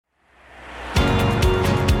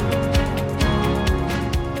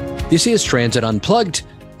This is Transit Unplugged.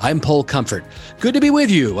 I'm Paul Comfort. Good to be with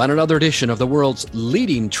you on another edition of the world's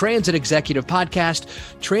leading transit executive podcast,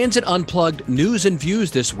 Transit Unplugged News and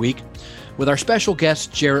Views this week with our special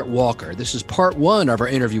guest, Jarrett Walker. This is part one of our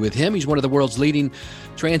interview with him. He's one of the world's leading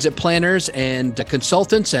transit planners and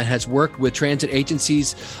consultants and has worked with transit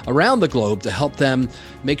agencies around the globe to help them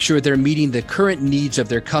make sure they're meeting the current needs of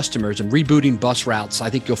their customers and rebooting bus routes. I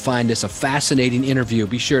think you'll find this a fascinating interview.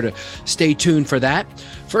 Be sure to stay tuned for that.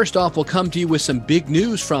 First off, we'll come to you with some big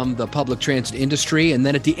news from the public transit industry. And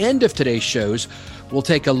then at the end of today's shows, we'll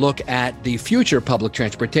take a look at the future of public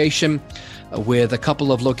transportation with a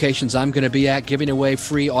couple of locations I'm going to be at, giving away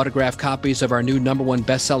free autographed copies of our new #1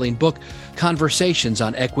 best-selling book, Conversations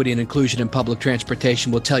on Equity and Inclusion in Public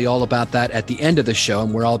Transportation. We'll tell you all about that at the end of the show,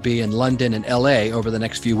 and where I'll be in London and LA over the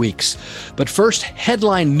next few weeks. But first,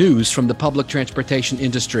 headline news from the public transportation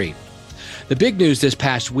industry. The big news this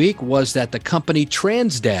past week was that the company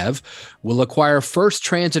Transdev will acquire First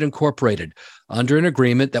Transit Incorporated under an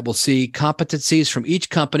agreement that will see competencies from each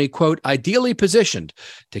company, quote, ideally positioned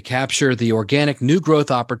to capture the organic new growth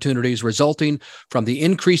opportunities resulting from the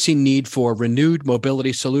increasing need for renewed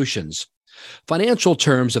mobility solutions. Financial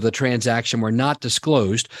terms of the transaction were not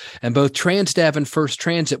disclosed, and both Transdev and First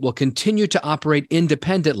Transit will continue to operate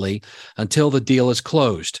independently until the deal is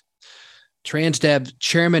closed. Transdev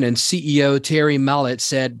Chairman and CEO Terry Mallet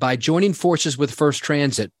said, by joining forces with First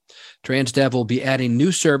Transit, Transdev will be adding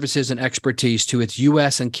new services and expertise to its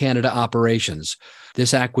U.S. and Canada operations.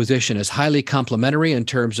 This acquisition is highly complementary in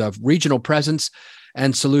terms of regional presence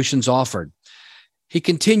and solutions offered. He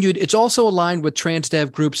continued, it's also aligned with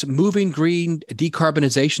Transdev Group's Moving Green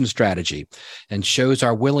decarbonization strategy and shows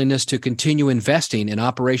our willingness to continue investing in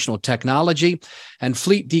operational technology and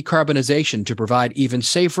fleet decarbonization to provide even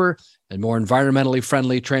safer and more environmentally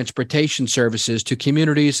friendly transportation services to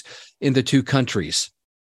communities in the two countries.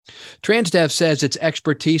 Transdev says its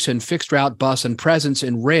expertise in fixed route bus and presence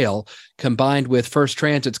in rail, combined with First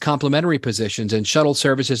Transit's complementary positions in shuttle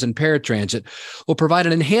services and paratransit, will provide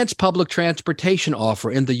an enhanced public transportation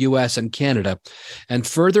offer in the U.S. and Canada and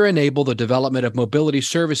further enable the development of mobility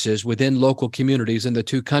services within local communities in the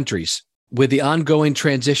two countries. With the ongoing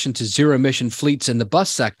transition to zero-emission fleets in the bus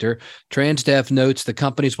sector, Transdev notes the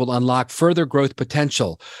companies will unlock further growth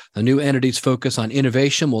potential. The new entity's focus on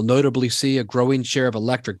innovation will notably see a growing share of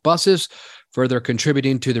electric buses, further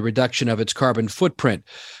contributing to the reduction of its carbon footprint.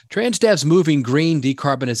 Transdev's Moving Green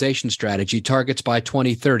decarbonization strategy targets by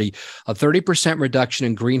 2030 a 30% reduction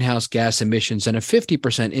in greenhouse gas emissions and a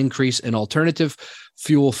 50% increase in alternative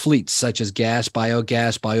fuel fleets such as gas,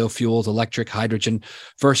 biogas, biofuels, electric, hydrogen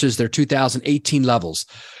versus their 2018 levels.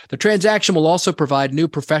 The transaction will also provide new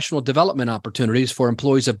professional development opportunities for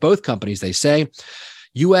employees of both companies, they say.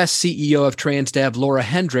 U.S. CEO of Transdev, Laura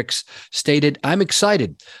Hendricks, stated, I'm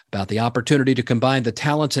excited about the opportunity to combine the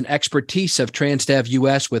talents and expertise of Transdev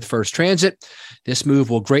U.S. with First Transit. This move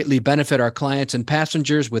will greatly benefit our clients and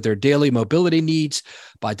passengers with their daily mobility needs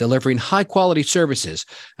by delivering high-quality services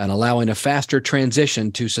and allowing a faster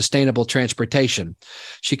transition to sustainable transportation.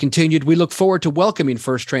 She continued, we look forward to welcoming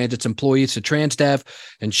First Transit's employees to Transdev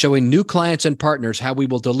and showing new clients and partners how we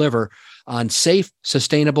will deliver on safe,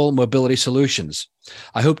 sustainable mobility solutions.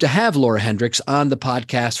 I hope to have Laura Hendricks on the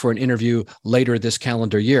podcast for an interview later this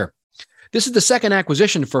calendar year. This is the second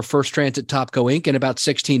acquisition for First Transit Topco Inc. in about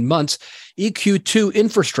 16 months. EQ2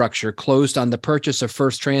 Infrastructure closed on the purchase of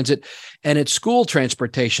First Transit and its school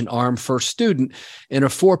transportation arm, First Student, in a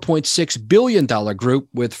 $4.6 billion group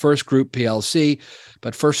with First Group PLC,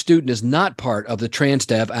 but First Student is not part of the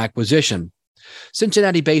Transdev acquisition.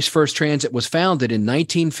 Cincinnati-based First Transit was founded in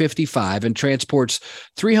 1955 and transports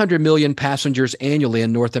 300 million passengers annually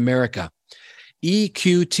in North America.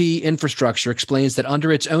 EQT Infrastructure explains that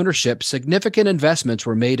under its ownership, significant investments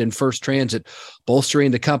were made in First Transit,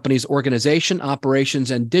 bolstering the company's organization,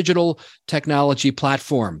 operations, and digital technology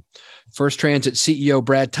platform. First Transit CEO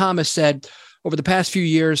Brad Thomas said, over the past few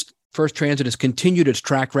years, First Transit has continued its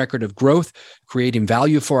track record of growth, creating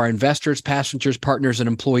value for our investors, passengers, partners, and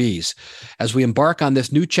employees. As we embark on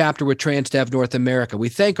this new chapter with Transdev North America, we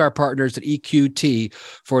thank our partners at EQT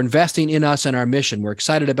for investing in us and our mission. We're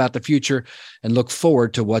excited about the future and look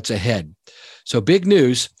forward to what's ahead. So big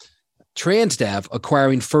news, Transdev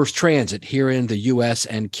acquiring First Transit here in the U.S.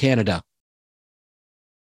 and Canada.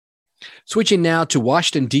 Switching now to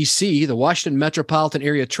Washington, D.C., the Washington Metropolitan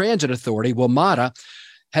Area Transit Authority, WMATA,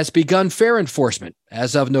 has begun fare enforcement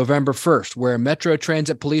as of November 1st, where Metro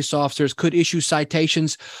Transit police officers could issue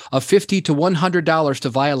citations of $50 to $100 to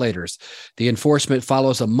violators. The enforcement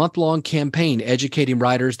follows a month-long campaign educating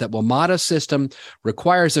riders that WMATA's system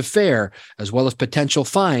requires a fare, as well as potential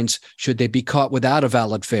fines should they be caught without a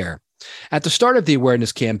valid fare. At the start of the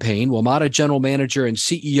awareness campaign, WMATA General Manager and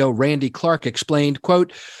CEO Randy Clark explained,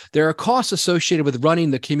 quote, "There are costs associated with running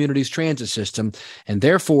the community's transit system, and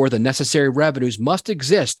therefore the necessary revenues must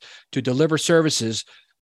exist to deliver services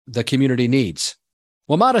the community needs."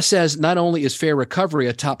 WMATA says not only is fare recovery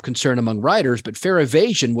a top concern among riders, but fare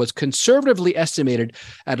evasion was conservatively estimated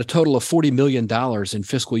at a total of $40 million in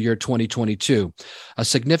fiscal year 2022, a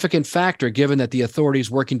significant factor given that the authority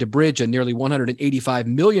is working to bridge a nearly $185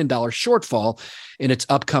 million shortfall in its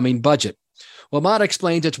upcoming budget. WMATA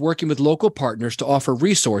explains it's working with local partners to offer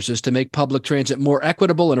resources to make public transit more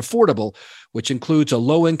equitable and affordable, which includes a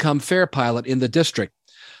low-income fare pilot in the district.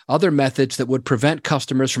 Other methods that would prevent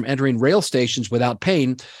customers from entering rail stations without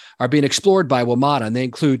paying are being explored by WMATA, and they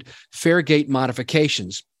include fare gate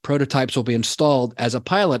modifications. Prototypes will be installed as a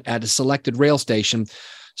pilot at a selected rail station.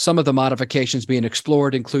 Some of the modifications being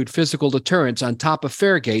explored include physical deterrents on top of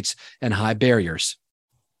fare gates and high barriers.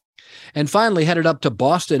 And finally, headed up to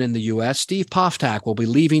Boston in the U.S., Steve Poftak will be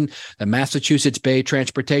leaving the Massachusetts Bay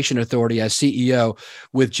Transportation Authority as CEO,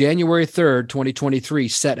 with January 3rd, 2023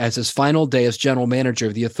 set as his final day as general manager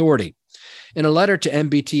of the authority. In a letter to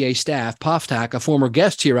MBTA staff, Poftak, a former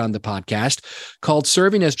guest here on the podcast, called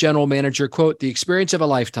serving as general manager, quote, "the experience of a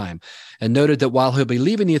lifetime," and noted that while he'll be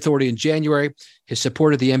leaving the authority in January, his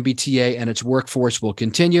support of the MBTA and its workforce will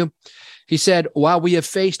continue. He said, "While we have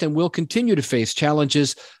faced and will continue to face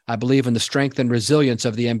challenges, I believe in the strength and resilience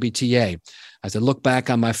of the MBTA. As I look back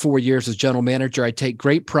on my 4 years as general manager, I take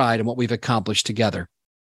great pride in what we've accomplished together."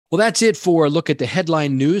 Well, that's it for a look at the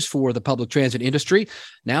headline news for the public transit industry.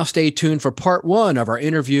 Now stay tuned for part one of our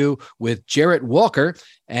interview with Jarrett Walker,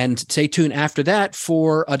 and stay tuned after that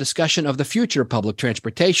for a discussion of the future of public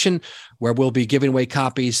transportation, where we'll be giving away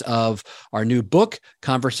copies of our new book,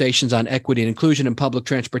 Conversations on Equity and Inclusion in Public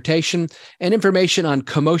Transportation, and information on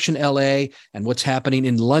Commotion LA and what's happening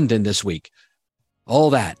in London this week. All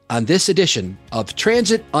that on this edition of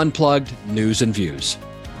Transit Unplugged News and Views.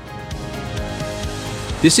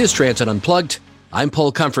 This is Transit Unplugged. I'm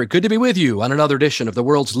Paul Comfort. Good to be with you on another edition of the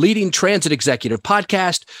world's leading transit executive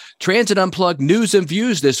podcast, Transit Unplugged News and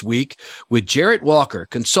Views this week with Jarrett Walker,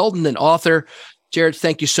 consultant and author. Jarrett,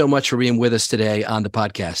 thank you so much for being with us today on the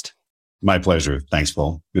podcast. My pleasure. Thanks,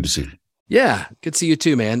 Paul. Good to see you. Yeah, good to see you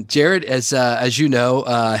too, man. Jarrett, as you know,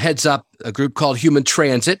 heads up a group called Human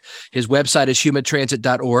Transit. His website is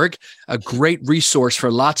humantransit.org, a great resource for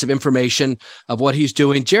lots of information of what he's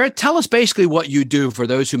doing. Jarrett, tell us basically what you do for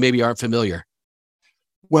those who maybe aren't familiar.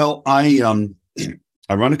 Well, I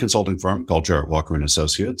run a consulting firm called Jarrett Walker and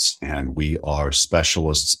Associates, and we are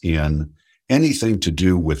specialists in anything to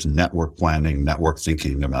do with network planning, network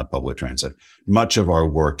thinking about public transit. Much of our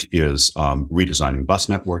work is redesigning bus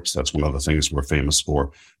networks. That's one of the things we're famous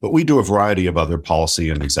for. But we do a variety of other policy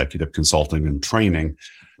and executive consulting and training,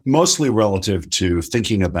 mostly relative to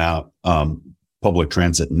thinking about public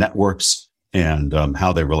transit networks and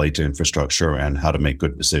how they relate to infrastructure and how to make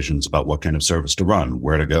good decisions about what kind of service to run,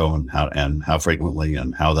 where to go, and how frequently,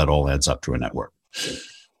 and how that all adds up to a network.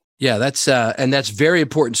 Yeah, that's very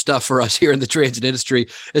important stuff for us here in the transit industry,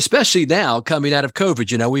 especially now coming out of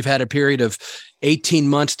COVID. You know, we've had a period of 18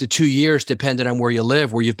 months to 2 years, depending on where you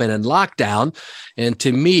live, where you've been in lockdown. And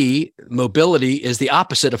to me, mobility is the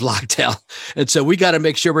opposite of lockdown. And so we got to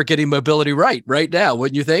make sure we're getting mobility right now,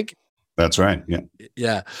 wouldn't you think? That's right. Yeah.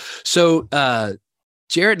 Yeah. So,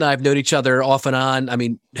 Jarrett and I have known each other off and on. I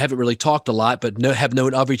mean, haven't really talked a lot, but have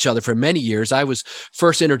known of each other for many years. I was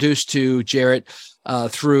first introduced to Jarrett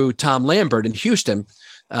through Tom Lambert in Houston.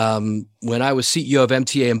 When I was CEO of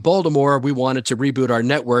MTA in Baltimore, we wanted to reboot our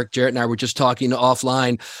network. Jarrett and I were just talking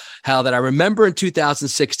offline how that I remember in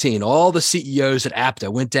 2016, all the CEOs at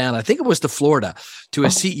APTA went down, I think it was to Florida, to a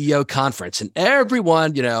CEO conference. And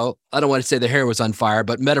everyone, you know, I don't want to say their hair was on fire,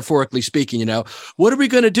 but metaphorically speaking, you know, what are we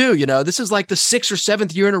going to do? You know, this is like the 6th or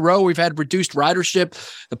 7th year in a row we've had reduced ridership.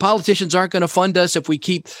 The politicians aren't going to fund us if we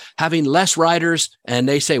keep having less riders. And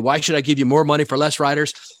they say, why should I give you more money for less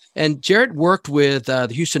riders? And Jarrett worked with the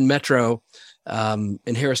Houston Metro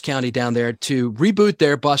in Harris County down there to reboot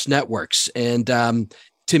their bus networks. And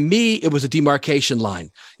To me, it was a demarcation line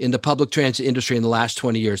in the public transit industry in the last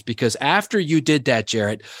 20 years, because after you did that,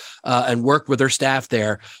 Jarrett, and worked with their staff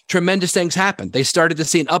there, tremendous things happened. They started to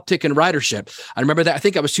see an uptick in ridership. I remember that, I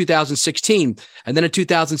think that was 2016. And then in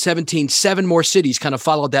 2017, 7 more cities kind of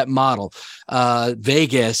followed that model,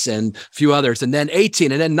 Vegas and a few others. And then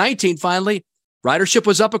 18 and then 19, finally, ridership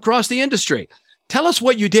was up across the industry. Tell us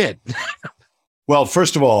what you did. Well,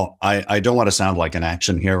 first of all, I don't want to sound like an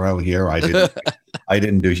action hero here. I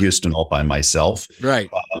didn't do Houston all by myself. Right.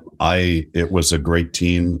 It was a great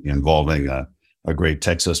team involving a great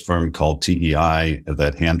Texas firm called TEI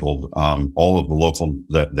that handled all of the local,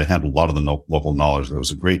 that handled a lot of the local knowledge. There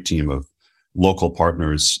was a great team of local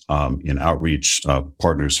partners in outreach,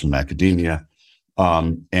 partners from academia.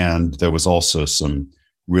 And there was also some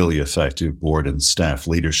really effective board and staff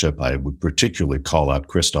leadership. I would particularly call out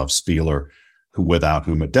Christoph Spieler, without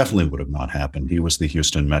whom it definitely would have not happened. He was the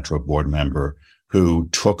Houston Metro board member who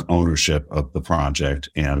took ownership of the project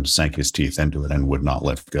and sank his teeth into it and would not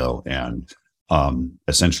let go, and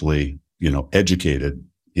essentially, educated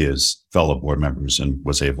his fellow board members and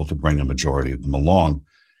was able to bring a majority of them along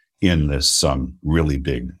in this really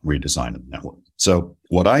big redesign of the network. So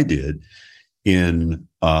what I did in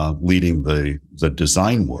leading the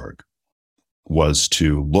design work was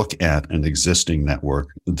to look at an existing network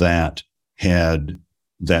that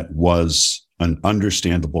was an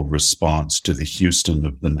understandable response to the Houston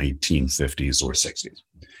of the 1950s or 60s.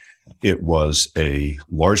 It was a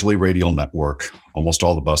largely radial network. Almost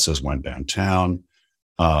all the buses went downtown.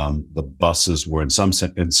 The buses were in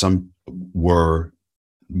some were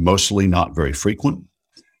mostly not very frequent.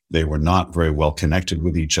 They were not very well connected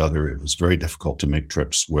with each other. It was very difficult to make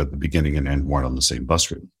trips where the beginning and end weren't on the same bus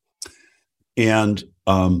route. And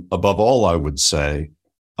above all, I would say,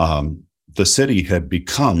 the city had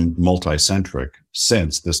become multi-centric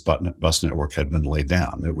since this bus network had been laid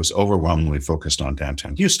down. It was overwhelmingly focused on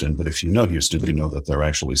downtown Houston, but if you know Houston, you know that there are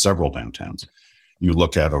actually several downtowns. You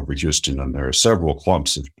look out over Houston and there are several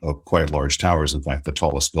clumps of quite large towers. In fact, the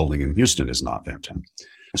tallest building in Houston is not downtown.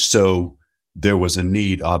 So there was a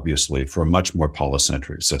need, obviously, for a much more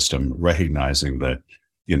polycentric system, recognizing that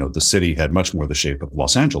the city had much more the shape of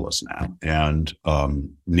Los Angeles now, and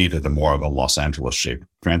needed a more of a Los Angeles shaped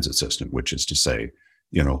transit system, which is to say,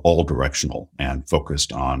 all directional and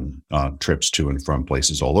focused on trips to and from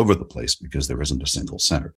places all over the place, because there isn't a single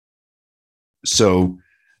center. So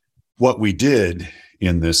what we did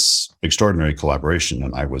in this extraordinary collaboration,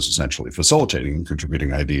 and I was essentially facilitating and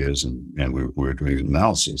contributing ideas, and we were doing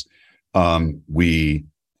analysis, we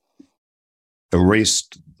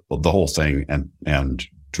erased the whole thing and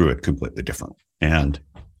drew it completely different. And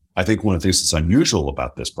I think one of the things that's unusual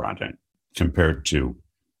about this project compared to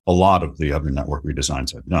a lot of the other network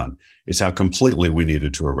redesigns I've done is how completely we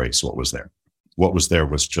needed to erase what was there. What was there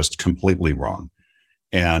was just completely wrong.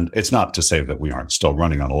 And it's not to say that we aren't still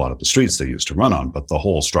running on a lot of the streets they used to run on, but the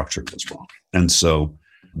whole structure was wrong. And so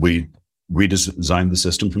we redesigned the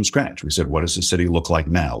system from scratch. We said, what does the city look like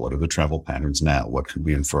now? What are the travel patterns now? What can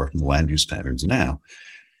we infer from the land use patterns now?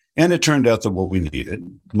 And it turned out that what we needed,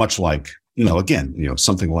 much like,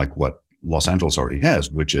 something like what Los Angeles already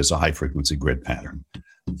has, which is a high frequency grid pattern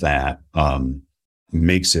that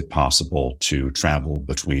makes it possible to travel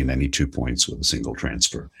between any 2 points with a single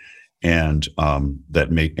transfer. And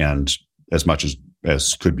and as much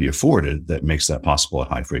as could be afforded, that makes that possible at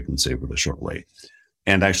high frequency with a short wait.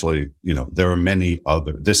 And actually, there are many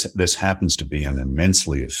other, this happens to be an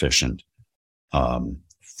immensely efficient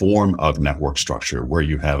form of network structure where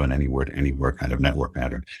you have an anywhere to anywhere kind of network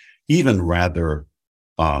pattern. Even rather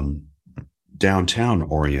downtown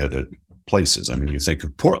oriented places. I mean, you think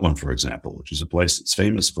of Portland, for example, which is a place that's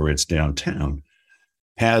famous for its downtown,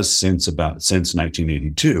 has since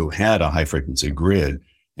 1982 had a high frequency grid,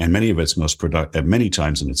 and many of its many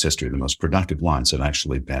times in its history, the most productive lines have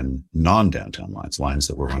actually been non-downtown lines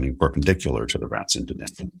that were running perpendicular to the routes into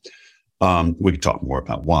downtown. We could talk more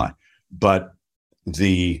about why, but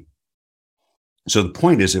so the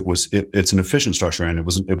point is, it's an efficient structure, and it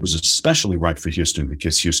was especially right for Houston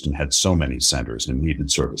because Houston had so many centers and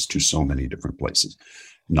needed service to so many different places,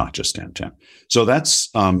 not just downtown. So that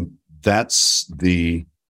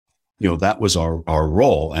was our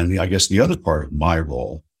role. And I guess the other part of my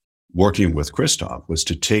role working with Christoph was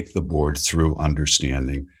to take the board through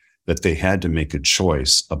understanding that they had to make a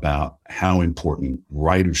choice about how important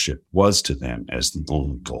ridership was to them as the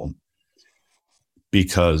only goal,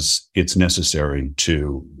 because it's necessary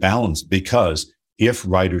to balance, because if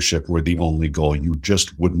ridership were the only goal, you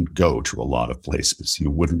just wouldn't go to a lot of places. You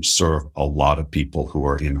wouldn't serve a lot of people who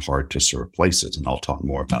are in hard to serve places. And I'll talk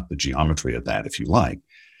more about the geometry of that if you like.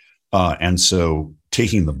 And so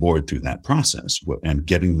taking the board through that process and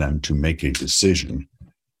getting them to make a decision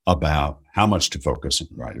about how much to focus on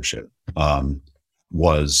ridership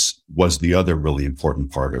was the other really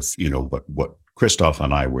important part of, what Christoph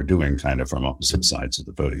and I were doing kind of from opposite sides of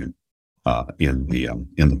the podium in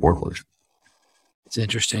the board work. It's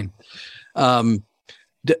interesting.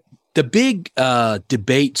 The big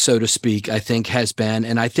debate, so to speak, I think has been,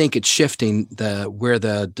 and I think it's shifting where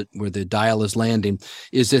the dial is landing,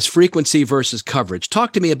 is this frequency versus coverage.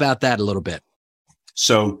 Talk to me about that a little bit.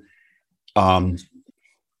 So,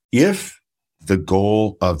 if the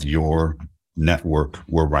goal of your network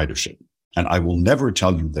were ridership, and I will never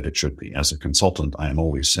tell you that it should be. As a consultant, I am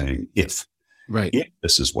always saying if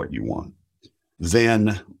this is what you want,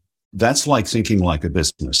 then that's like thinking like a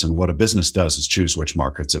business. And what a business does is choose which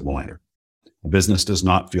markets it will enter. A business does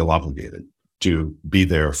not feel obligated to be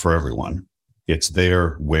there for everyone. It's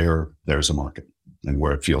there where there's a market and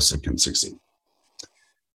where it feels it can succeed.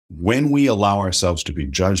 When we allow ourselves to be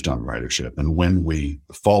judged on ridership, and when we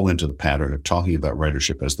fall into the pattern of talking about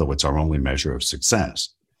ridership as though it's our only measure of success,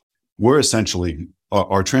 we're essentially,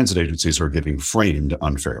 our transit agencies are getting framed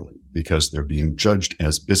unfairly because they're being judged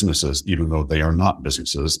as businesses, even though they are not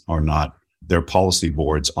businesses, their policy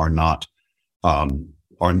boards are nothing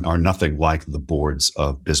like the boards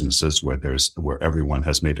of businesses where everyone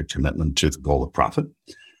has made a commitment to the goal of profit.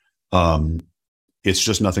 It's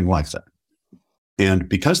just nothing like that. And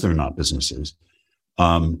because they're not businesses,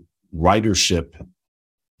 ridership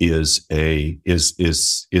is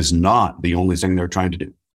not the only thing they're trying to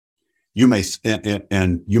do. You may think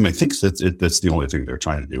that that's the only thing they're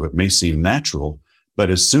trying to do. It may seem natural, but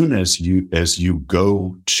as soon as you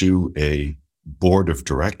go to a board of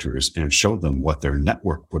directors and show them what their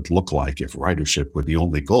network would look like if ridership were the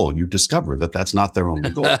only goal, you discover that that's not their only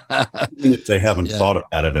goal. Even if they haven't thought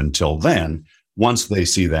about it until then, once they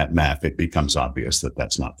see that map, it becomes obvious that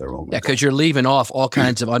that's not their only goal. Because you're leaving off all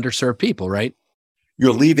kinds of underserved people, right?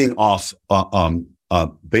 You're leaving off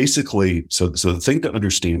basically. So the thing to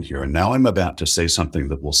understand here, and now I'm about to say something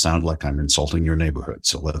that will sound like I'm insulting your neighborhood.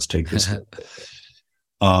 So let's take this.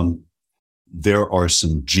 There are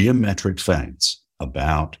some geometric facts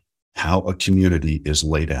about how a community is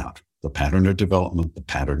laid out, the pattern of development, the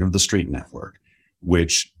pattern of the street network,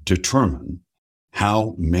 which determine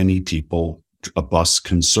how many people a bus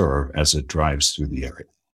can serve as it drives through the area.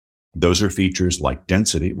 Those are features like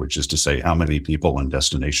density, which is to say how many people and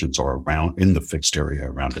destinations are around in the fixed area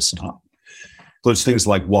around a stop. Includes things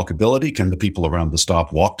like walkability. Can the people around the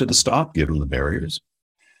stop walk to the stop, given the barriers?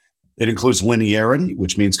 It includes linearity,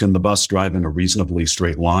 which means can the bus drive in a reasonably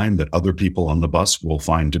straight line that other people on the bus will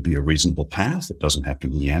find to be a reasonable path? It doesn't have to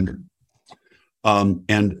meander.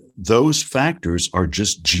 And those factors are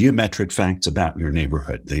just geometric facts about your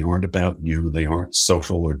neighborhood. They aren't about you. They aren't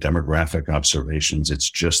social or demographic observations. It's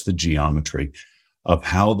just the geometry of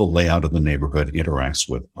how the layout of the neighborhood interacts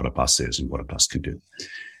with what a bus is and what a bus can do.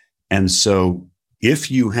 And so if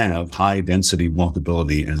you have high density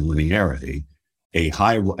walkability and linearity,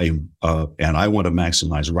 and I want to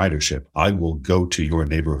maximize ridership, I will go to your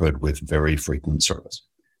neighborhood with very frequent service,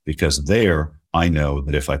 because there I know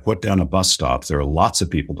that if I put down a bus stop, there are lots of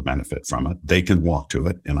people to benefit from it. They can walk to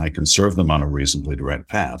it, and I can serve them on a reasonably direct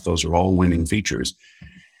path. Those are all winning features.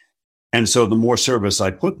 And so the more service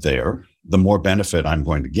I put there, the more benefit I'm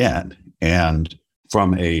going to get. And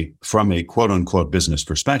from a quote unquote business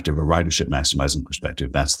perspective, a ridership maximizing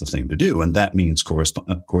perspective, that's the thing to do. And that means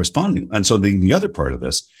corresponding. And so the other part of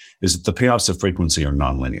this is that the payoffs of frequency are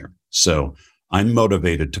nonlinear. So I'm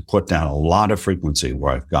motivated to put down a lot of frequency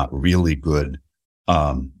where I've got really good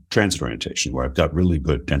transit orientation, where I've got really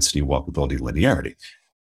good density, walkability, linearity.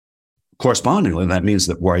 Correspondingly, that means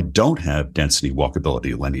that where I don't have density,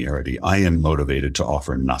 walkability, linearity, I am motivated to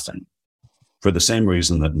offer nothing. For the same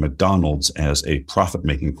reason that McDonald's, as a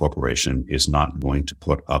profit-making corporation, is not going to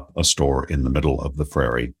put up a store in the middle of the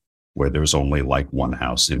prairie where there's only like one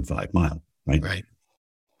house in 5 miles, right? Right.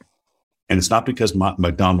 And it's not because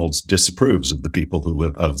McDonald's disapproves of the people who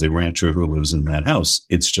live, of the rancher who lives in that house.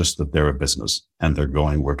 It's just that they're a business and they're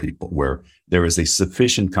going where there is a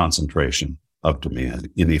sufficient concentration of demand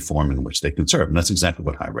in a form in which they can serve. And that's exactly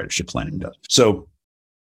what high ridership planning does. So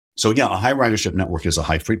yeah, a high ridership network is a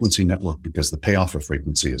high frequency network because the payoff of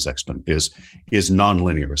frequency is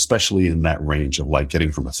nonlinear, especially in that range of like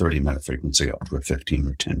getting from a 30-minute frequency up to a 15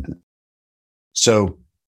 or 10-minute. So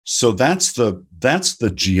that's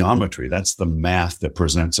the geometry. That's the math that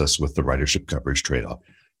presents us with the ridership coverage trade-off,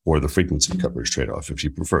 or the frequency coverage trade-off, if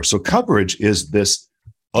you prefer. So coverage is this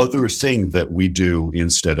other thing that we do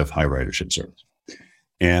instead of high ridership service.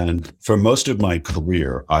 And for most of my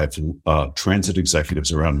career, transit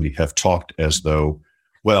executives around me have talked as though,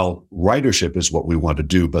 well, ridership is what we want to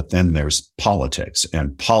do, but then there's politics,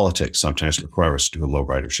 and politics sometimes require us to do a low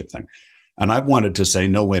ridership thing. And I wanted to say,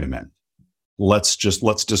 no, wait a minute. Let's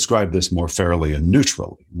describe this more fairly and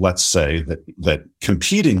neutrally. Let's say that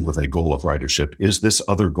competing with a goal of ridership is this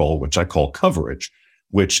other goal, which I call coverage,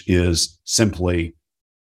 which is simply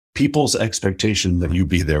people's expectation that you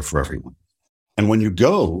be there for everyone. And when you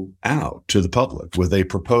go out to the public with a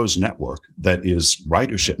proposed network that is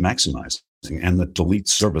ridership maximizing and that deletes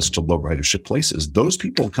service to low ridership places, those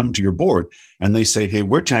people come to your board and they say, hey,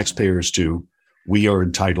 we're taxpayers too. We are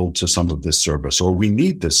entitled to some of this service, or we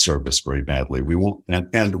need this service very badly. We won't.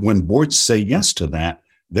 And when boards say yes to that,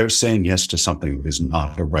 they're saying yes to something that is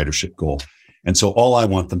not a ridership goal. And so all I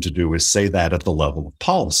want them to do is say that at the level of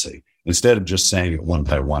policy, instead of just saying it one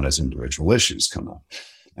by one as individual issues come up.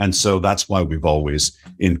 And so that's why we've always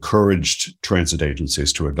encouraged transit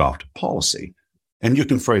agencies to adopt policy. And you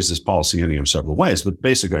can phrase this policy in several ways, but the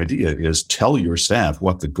basic idea is tell your staff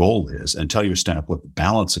what the goal is and tell your staff what the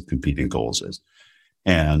balance of competing goals is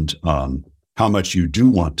and how much you do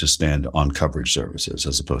want to spend on coverage services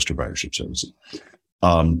as opposed to ridership services.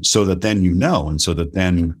 So that then you know, and so that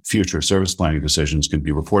then future service planning decisions can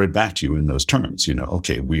be reported back to you in those terms.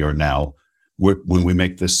 Okay, we are now, when we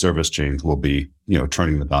make this service change, we'll be,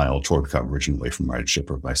 turning the dial toward coverage and away from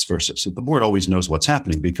ridership or vice versa. So the board always knows what's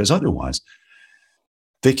happening, because otherwise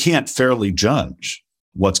they can't fairly judge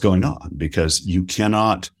what's going on, because you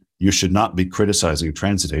should not be criticizing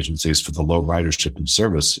transit agencies for the low ridership and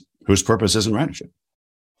service whose purpose isn't ridership.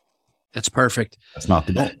 That's perfect. That's not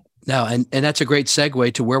the goal. No, and that's a great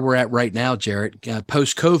segue to where we're at right now, Jarrett.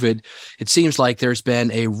 Post-COVID, it seems like there's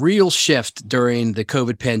been a real shift during the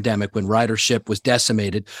COVID pandemic when ridership was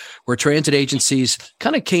decimated, where transit agencies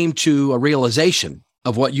kind of came to a realization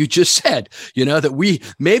of what you just said, that we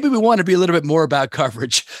want to be a little bit more about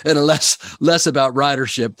coverage and less about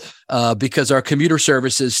ridership, because our commuter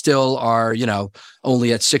services still are,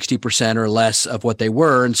 only at 60% or less of what they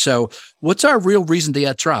were. And so what's our real reason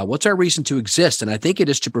to try? What's our reason to exist? And I think it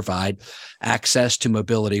is to provide access to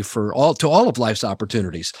mobility for all of life's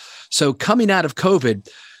opportunities. So coming out of COVID,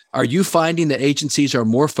 are you finding that agencies are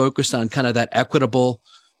more focused on kind of that equitable,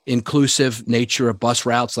 inclusive nature of bus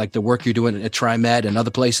routes, like the work you're doing at TriMet and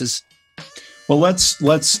other places? Well, I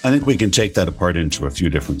think we can take that apart into a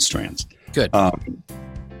few different strands. Good.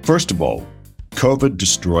 First of all, COVID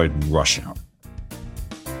destroyed rush hour.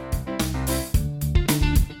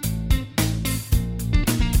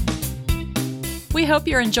 We hope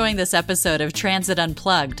you're enjoying this episode of Transit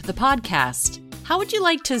Unplugged, the podcast. How would you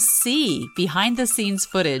like to see behind-the-scenes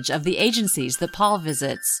footage of the agencies that Paul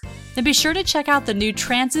visits? Then be sure to check out the new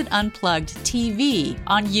Transit Unplugged TV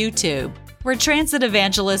on YouTube, where transit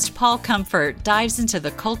evangelist Paul Comfort dives into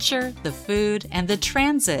the culture, the food, and the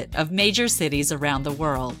transit of major cities around the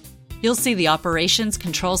world. You'll see the operations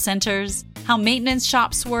control centers, how maintenance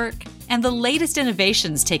shops work, and the latest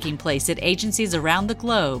innovations taking place at agencies around the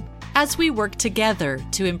globe as we work together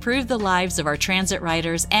to improve the lives of our transit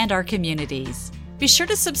riders and our communities. Be sure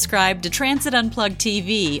to subscribe to Transit Unplugged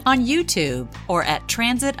TV on YouTube or at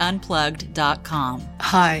transitunplugged.com.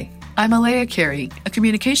 Hi, I'm Alea Carey, a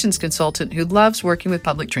communications consultant who loves working with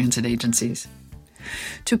public transit agencies.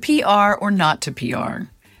 To PR or not to PR?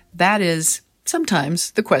 That is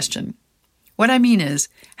sometimes the question. What I mean is,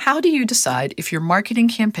 how do you decide if your marketing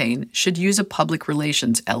campaign should use a public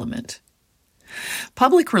relations element?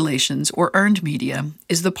 Public relations, or earned media,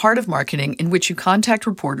 is the part of marketing in which you contact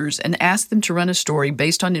reporters and ask them to run a story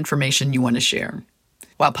based on information you want to share.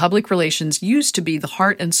 While public relations used to be the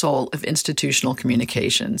heart and soul of institutional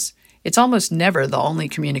communications, it's almost never the only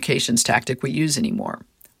communications tactic we use anymore,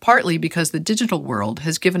 partly because the digital world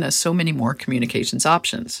has given us so many more communications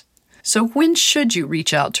options. So when should you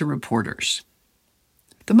reach out to reporters?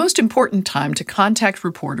 The most important time to contact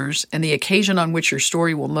reporters and the occasion on which your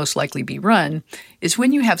story will most likely be run is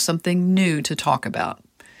when you have something new to talk about.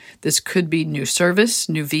 This could be new service,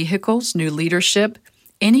 new vehicles, new leadership,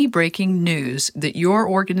 any breaking news that your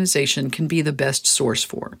organization can be the best source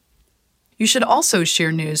for. You should also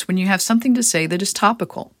share news when you have something to say that is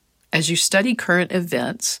topical. As you study current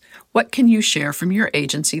events, what can you share from your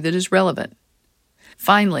agency that is relevant?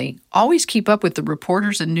 Finally, always keep up with the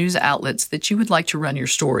reporters and news outlets that you would like to run your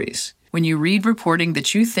stories. When you read reporting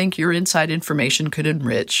that you think your inside information could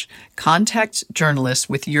enrich, contact journalists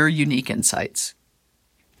with your unique insights.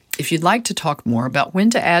 If you'd like to talk more about when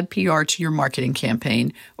to add PR to your marketing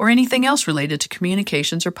campaign or anything else related to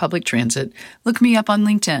communications or public transit, look me up on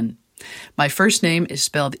LinkedIn. My first name is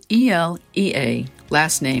spelled E-L-E-A,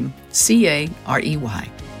 last name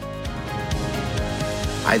C-A-R-E-Y.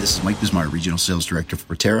 Hi, this is Mike Bismarck, Regional Sales Director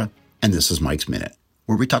for Proterra, and this is Mike's Minute,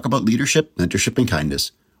 where we talk about leadership, mentorship, and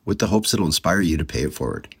kindness with the hopes it'll inspire you to pay it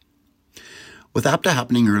forward. With APTA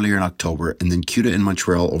happening earlier in October and then CUDA in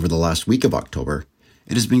Montreal over the last week of October,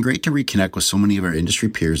 it has been great to reconnect with so many of our industry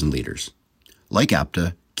peers and leaders. Like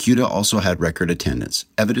APTA, CUDA also had record attendance,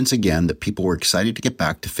 evidence again that people were excited to get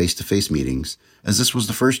back to face-to-face meetings, as this was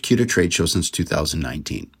the first CUDA trade show since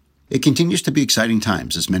 2019. It continues to be exciting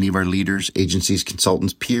times as many of our leaders, agencies,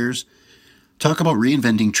 consultants, peers talk about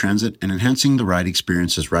reinventing transit and enhancing the ride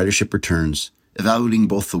experience as ridership returns, evaluating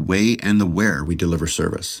both the way and the where we deliver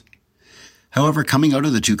service. However, coming out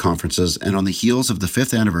of the two conferences and on the heels of the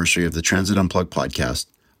 5th anniversary of the Transit Unplugged podcast,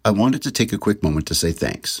 I wanted to take a quick moment to say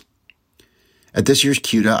thanks. At this year's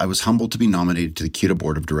CUDA, I was humbled to be nominated to the CUDA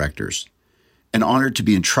Board of Directors and honored to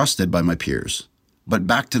be entrusted by my peers. But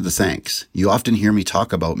back to the thanks. You often hear me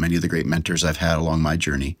talk about many of the great mentors I've had along my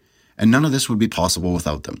journey, and none of this would be possible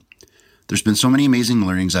without them. There's been so many amazing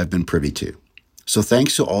learnings I've been privy to. So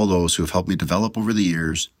thanks to all those who have helped me develop over the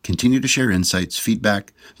years, continue to share insights,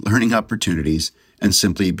 feedback, learning opportunities, and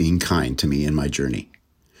simply being kind to me in my journey.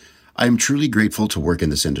 I am truly grateful to work in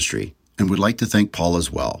this industry and would like to thank Paul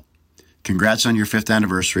as well. Congrats on your 5th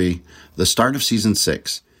anniversary, the start of season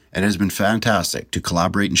 6. It has been fantastic to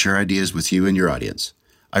collaborate and share ideas with you and your audience.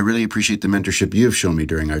 I really appreciate the mentorship you have shown me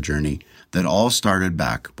during our journey that all started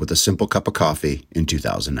back with a simple cup of coffee in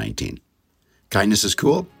 2019. Kindness is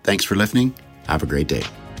cool. Thanks for listening. Have a great day.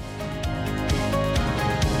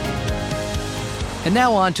 And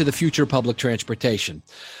now on to the future of public transportation.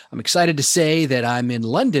 I'm excited to say that I'm in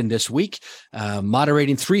London this week,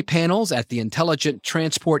 moderating 3 panels at the Intelligent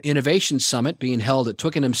Transport Innovation Summit being held at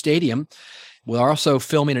Twickenham Stadium. We're also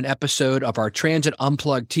filming an episode of our Transit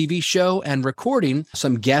Unplugged TV show and recording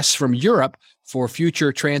some guests from Europe for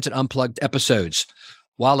future Transit Unplugged episodes.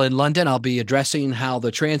 While in London, I'll be addressing how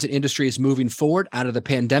the transit industry is moving forward out of the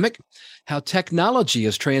pandemic, how technology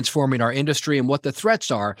is transforming our industry, and what the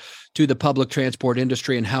threats are to the public transport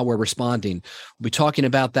industry and how we're responding. We'll be talking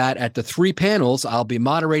about that at the 3 panels I'll be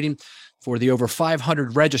moderating for the over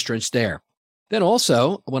 500 registrants there. Then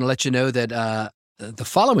also, I want to let you know that the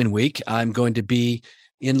following week, I'm going to be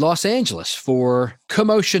in Los Angeles for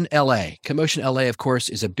Commotion LA. Commotion LA, of course,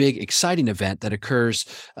 is a big, exciting event that occurs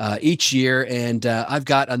each year, and I've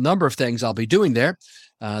got a number of things I'll be doing there.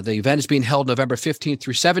 The event is being held November 15th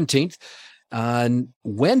through 17th. On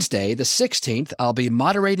Wednesday, the 16th, I'll be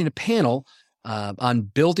moderating a panel on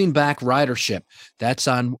building back ridership. That's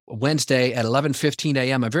on Wednesday at 11:15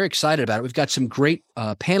 a.m. I'm very excited about it. We've got some great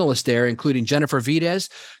panelists there, including Jennifer Vides,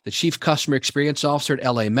 the Chief Customer Experience Officer at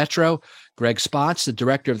LA Metro, Greg Spots, the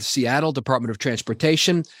Director of the Seattle Department of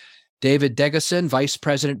Transportation, David Degason, Vice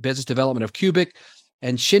President, Business Development of Cubic,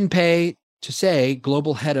 and Shinpei Tusei,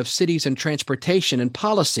 Global Head of Cities and Transportation and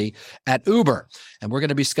Policy at Uber. And we're going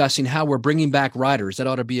to be discussing how we're bringing back riders. That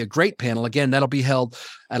ought to be a great panel. Again, that'll be held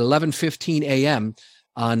at 11:15 a.m.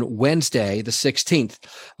 on Wednesday, the 16th.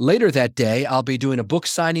 Later that day, I'll be doing a book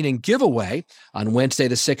signing and giveaway on Wednesday,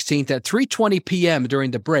 the 16th at 3:20 p.m.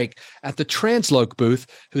 during the break at the Transloc booth,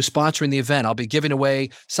 who's sponsoring the event. I'll be giving away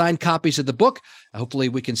signed copies of the book. Hopefully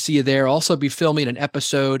we can see you there. Also be filming an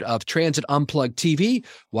episode of Transit Unplugged TV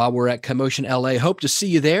while we're at Commotion LA. Hope to see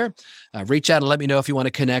you there. Reach out and let me know if you want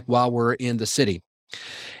to connect while we're in the city.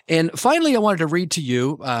 And finally, I wanted to read to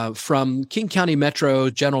you from King County Metro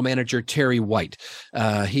General Manager Terry White.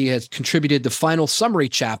 He has contributed the final summary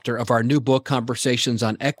chapter of our new book, Conversations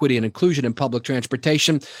on Equity and Inclusion in Public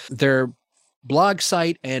Transportation. Their blog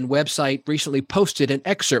site and website recently posted an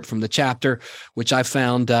excerpt from the chapter, which I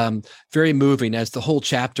found very moving, as the whole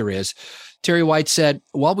chapter is. Terry White said,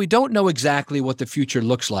 "While we don't know exactly what the future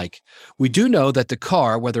looks like, we do know that the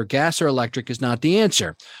car, whether gas or electric, is not the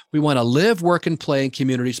answer. We want to live, work, and play in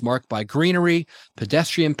communities marked by greenery,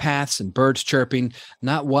 pedestrian paths, and birds chirping,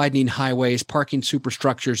 not widening highways, parking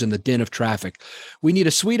superstructures, and the din of traffic. We need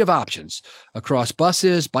a suite of options across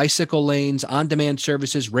buses, bicycle lanes, on-demand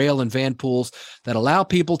services, rail, and van pools that allow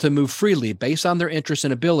people to move freely based on their interests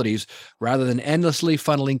and abilities rather than endlessly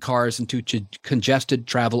funneling cars into congested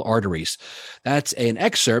travel arteries." That's an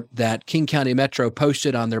excerpt that King County Metro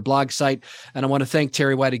posted on their blog site. And I want to thank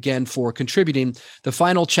Terry White again for contributing the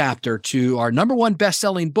final chapter to our #1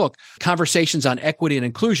 best-selling book, Conversations on Equity and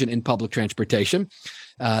Inclusion in Public Transportation.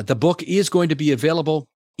 The book is going to be available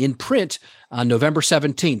in print on November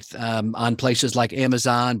 17th on places like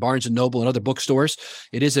Amazon, Barnes & Noble, and other bookstores.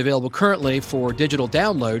 It is available currently for digital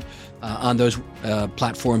download on those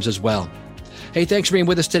platforms as well. Hey, thanks for being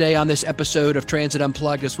with us today on this episode of Transit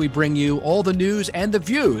Unplugged as we bring you all the news and the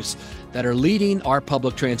views that are leading our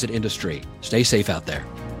public transit industry. Stay safe out there.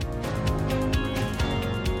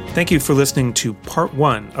 Thank you for listening to part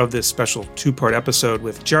one of this special two-part episode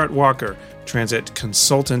with Jarrett Walker, transit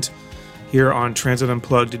consultant, here on Transit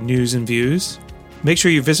Unplugged News and Views. Make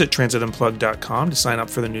sure you visit transitunplugged.com to sign up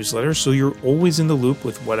for the newsletter so you're always in the loop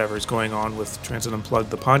with whatever's going on with Transit Unplugged,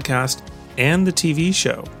 the podcast, and the TV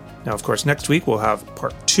show. Now, of course, next week we'll have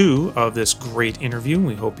part two of this great interview.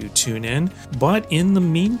 We hope you tune in. But in the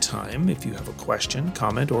meantime, if you have a question,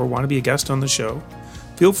 comment, or want to be a guest on the show,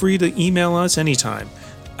 feel free to email us anytime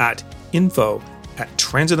at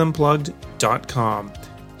info@transitunplugged.com.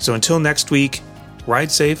 So until next week,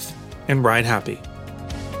 ride safe and ride happy.